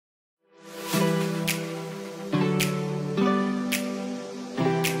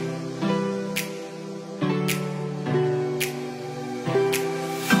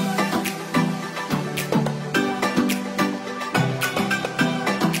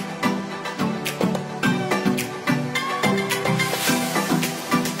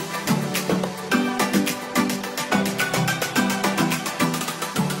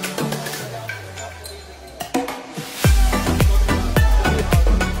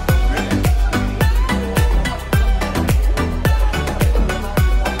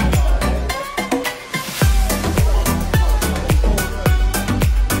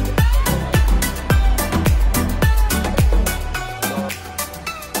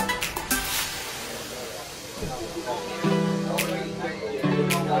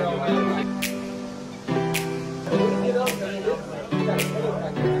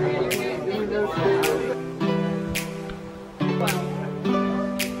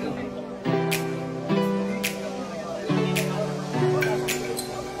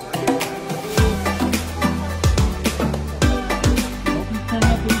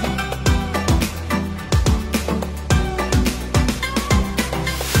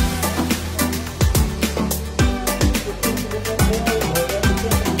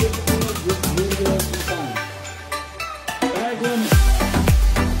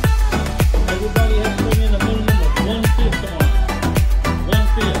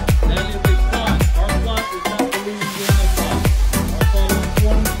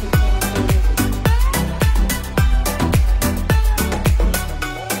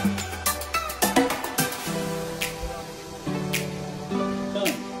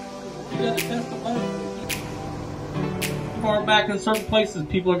got to testify. Far back in certain places,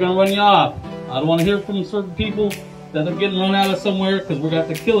 people are going to run you off. I don't want to hear from certain people that are getting run out of somewhere because we're going to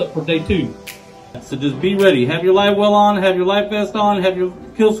have to kill it for day 2. So just be ready. Have your live well on, have your life vest on, have your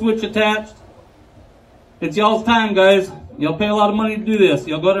kill switch attached. It's y'all's time, guys. Y'all pay a lot of money to do this.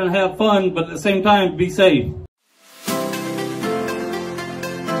 Y'all go out and have fun, but at the same time, be safe.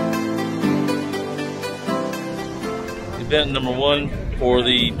 Event number 1 for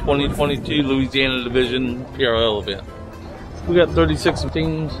the 2022 Louisiana Division PRL event. We got 36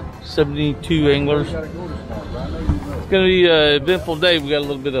 teams, 72 anglers. It's going to be an eventful day. We got a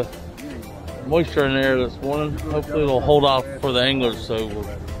little bit of moisture in there this morning. Hopefully it'll hold off for the anglers, so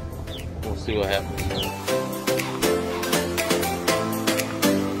we'll see what happens.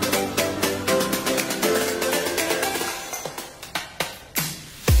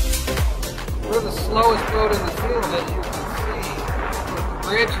 We're the slowest boat in the field, as you can see. The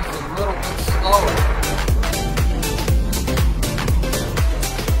bridge is a little bit slower.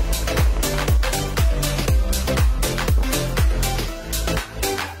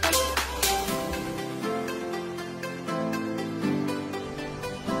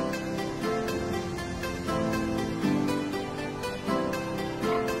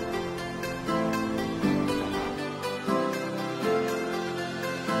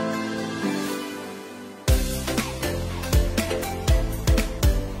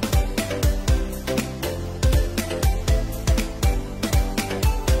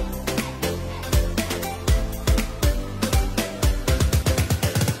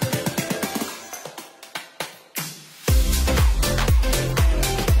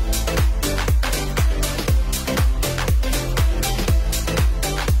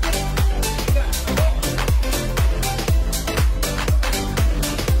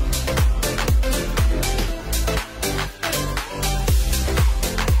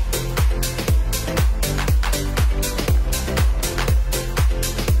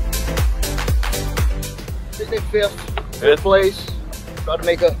 Fifth place. Try to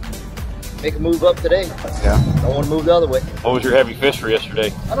make a move up today. Yeah. Don't want to move the other way. What was your heavy fish for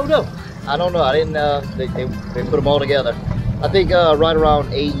yesterday? I don't know. I didn't. They put them all together. I think right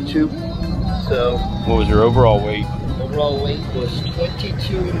around 82. So. What was your overall weight? Overall weight was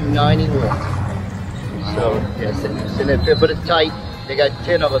 2291. So yeah, sitting at fifth, but it's tight. They got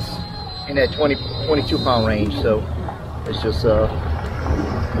 10 of us in that 22 pound range. So it's just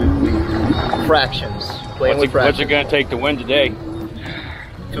fractions. What's it going to take to win today?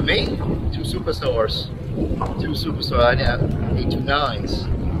 To me, 2 superstars. 2 superstars. I have 829s.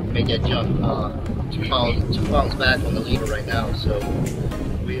 Make that jump 2 pounds back on the leader right now. So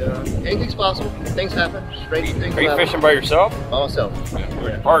we anything's possible. Things happen. Strange things. Are you fishing by yourself? By myself.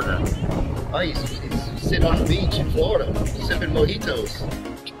 Where's your partner? Oh, he's sitting on the beach in Florida, sipping mojitos.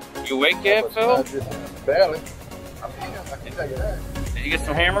 You awake yet, Phil? Barely. Did you get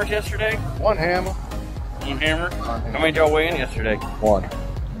some hammers yesterday? One hammer. One hammer? How many did y'all weigh in yesterday? One.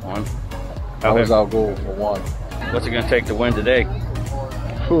 One. That was our goal for one. What's it going to take to win today?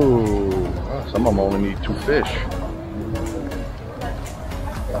 Ooh, some of them only need 2 fish.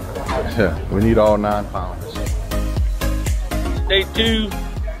 Yeah, we need all 9 pounds. Day 2,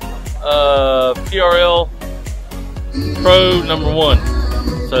 PRL Pro number 1.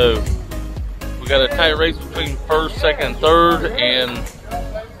 So we got a tight race between first, second, and third,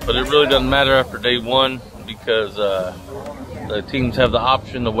 but it really doesn't matter after day 1 because the teams have the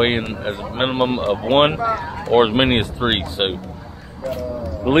option to weigh in as a minimum of 1 or as many as 3. So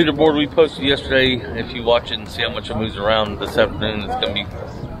the leaderboard we posted yesterday, if you watch it and see how much it moves around this afternoon, it's going to be,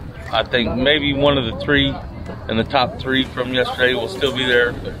 I think, maybe one of the 3 in the top 3 from yesterday will still be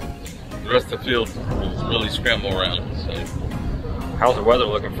there, but the rest of the field will really scramble around. So how's the weather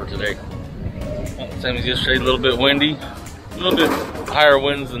looking for today? Same as yesterday, a little bit windy, a little bit higher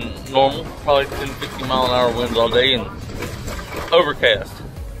winds than normal, probably 10 to 50 mile an hour winds all day, and overcast.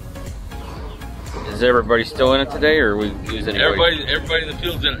 Is everybody still in it today, or are we using everybody in the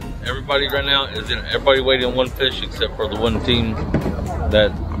field's in it. Everybody right now is in it. Everybody waiting on 1 fish except for the 1 team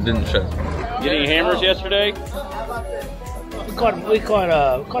that didn't show. Get any hammers yesterday? We caught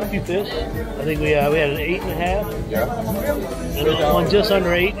a few fish. I think we had an 8.5. Yeah. And one just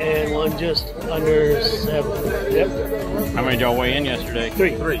under 8 and one just under 7. Yep. How many did y'all weigh in yesterday?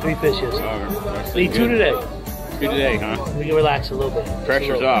 3 fish yesterday. Need 2 today. 2 today, huh? We can relax a little bit.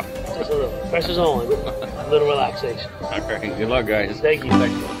 Pressure's off. Just a little. Pressure's on. A little relaxation. Okay. Good luck, guys. Thank you.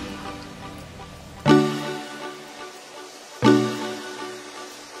 Thank you.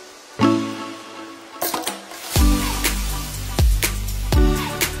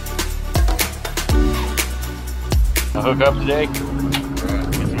 Hook up today? Get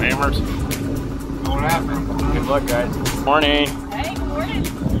some hammers? hammers. Going after him. Good luck, guys. Morning. Hey, good morning.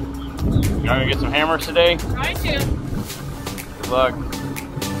 You gonna get some hammers today? Try to. Good luck.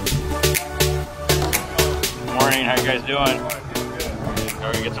 Morning, how you guys doing? You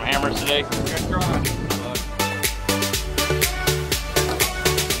gonna get some hammers today? Good try.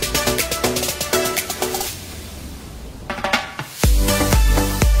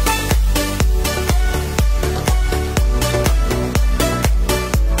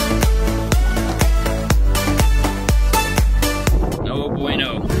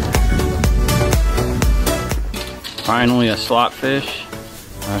 Finally a slot fish,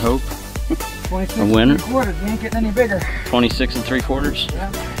 I hope. 26 a winner. 3/4, you ain't getting any bigger. 26 3/4.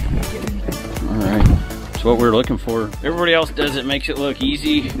 Yeah. Alright, that's what we're looking for. Everybody else does it, makes it look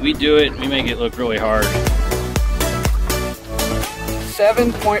easy. We do it, we make it look really hard.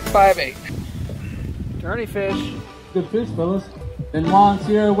 7.58. Dirty fish. Good fish, fellas. Benoit and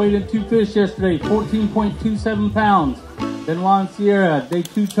Sierra weighed in 2 fish yesterday, 14.27 pounds. Benoit and Sierra, day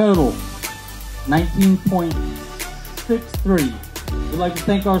 2 total, 19.63. We'd like to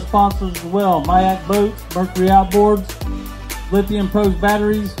thank our sponsors as well. Majek Boats, Mercury Outboards, Lithium Pros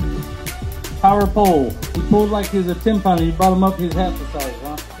Batteries, Power Pole. He pulled like he was a 10-pounder. He brought him up his half the size,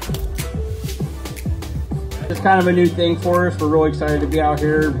 huh? It's kind of a new thing for us. We're really excited to be out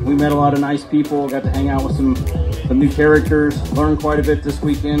here. We met a lot of nice people, got to hang out with some new characters, learned quite a bit this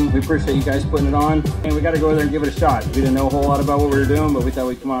weekend. We appreciate you guys putting it on. And we got to go there and give it a shot. We didn't know a whole lot about what we were doing, but we thought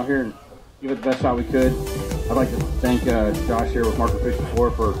we'd come out here and give it the best shot we could. I'd like to thank Josh here with Market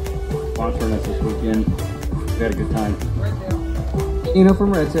 54 for sponsoring us this weekend. We had a good time. Eno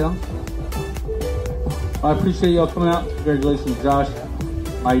from Red Tail. I appreciate y'all coming out. Congratulations, Josh.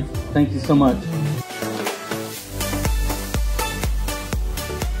 Mike, thank you so much.